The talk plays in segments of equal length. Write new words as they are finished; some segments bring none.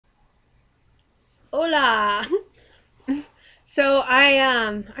Hola. So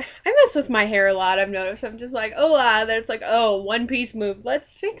I mess with my hair a lot. I've noticed. I'm just like hola. Then it's like oh, one piece moved.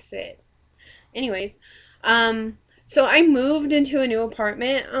 Let's fix it. Anyways, um, so I moved into a new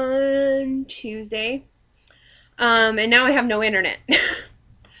apartment on Tuesday. And now I have no internet.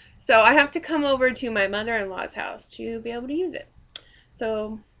 So I have to come over to my mother-in-law's house to be able to use it.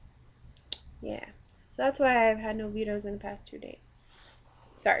 So yeah. So that's why I've had no VEDOs in the past 2 days.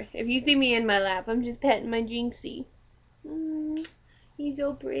 Sorry. If you see me in my lap, I'm just petting my Jinxie. Mm, he's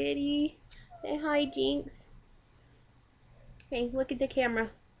so pretty. Say hi, Jinx. Hey, look at the camera.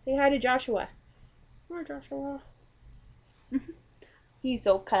 Say hi to Joshua. Hi, Joshua. He's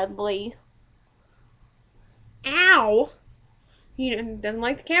so cuddly. Ow! He doesn't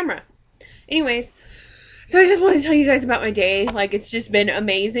like the camera. Anyways, so I just want to tell you guys about my day. Like, it's just been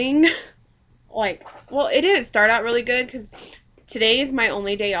amazing. Like, well, it didn't start out really good because today is my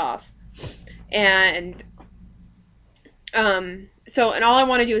only day off. And, and all I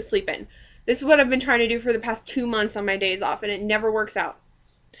want to do is sleep in. This is what I've been trying to do for the past 2 months on my days off, and it never works out.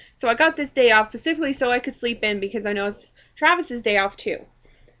 So I got this day off specifically so I could sleep in because I know it's Travis's day off too.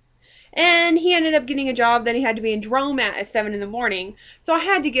 And he ended up getting a job that he had to be in Drome at 7 in the morning. So I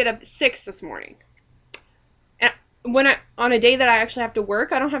had to get up at 6 this morning. And on a day that I actually have to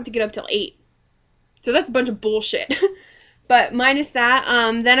work, I don't have to get up till 8. So that's a bunch of bullshit. But minus that,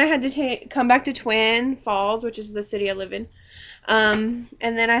 then I had to come back to Twin Falls, which is the city I live in. And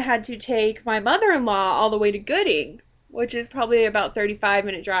then I had to take my mother-in-law all the way to Gooding, which is probably about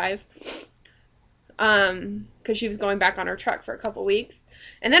 35-minute drive. Because she was going back on her truck for a couple weeks.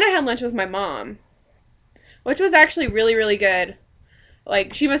 And then I had lunch with my mom, which was actually really, really good.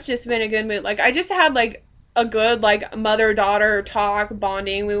 Like, she must just been in a good mood. Like, I just had, like, a good, like, mother-daughter talk,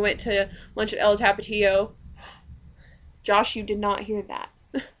 bonding. We went to lunch at El Tapatio. Josh, you did not hear that.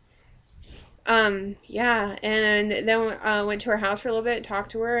 Yeah, and then went to her house for a little bit,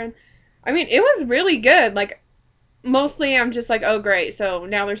 talked to her, and I mean, it was really good. Like, mostly I'm just like, oh, great, so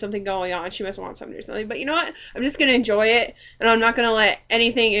now there's something going on. She must want something or something. But you know what? I'm just gonna enjoy it, and I'm not gonna let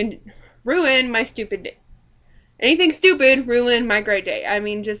ruin my stupid day. Anything stupid ruin my great day. I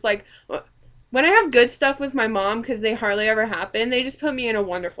mean, just like when I have good stuff with my mom, because they hardly ever happen, they just put me in a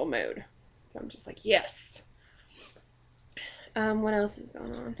wonderful mood. So I'm just like, yes. What else is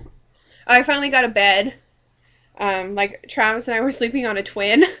going on? I finally got a bed. Like Travis and I were sleeping on a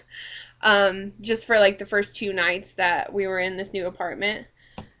twin. Just for like the first 2 nights that we were in this new apartment.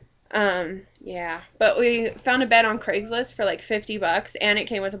 Yeah. But we found a bed on Craigslist for like $50 and it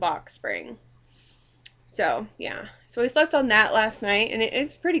came with a box spring. So, yeah. So we slept on that last night and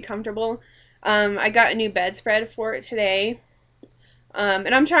it's pretty comfortable. I got a new bedspread for it today.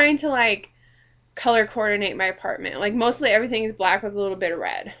 And I'm trying to like color coordinate my apartment. Like mostly everything is black with a little bit of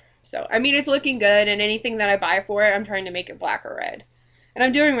red. So, I mean, it's looking good and anything that I buy for it, I'm trying to make it black or red. And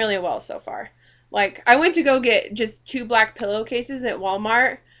I'm doing really well so far. Like, I went to go get just 2 black pillowcases at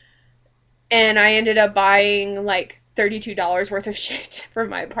Walmart, and I ended up buying like $32 worth of shit for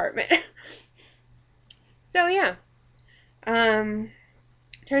my apartment. So, yeah. Trying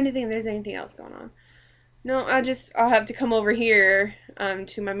to think if there's anything else going on. No, I'll have to come over here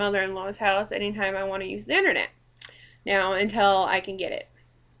to my mother-in-law's house anytime I want to use the internet. Now, until I can get it.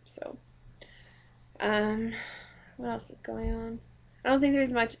 So, um, what else is going on? I don't think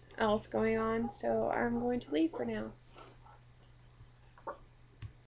there's much else going on, so I'm going to leave for now.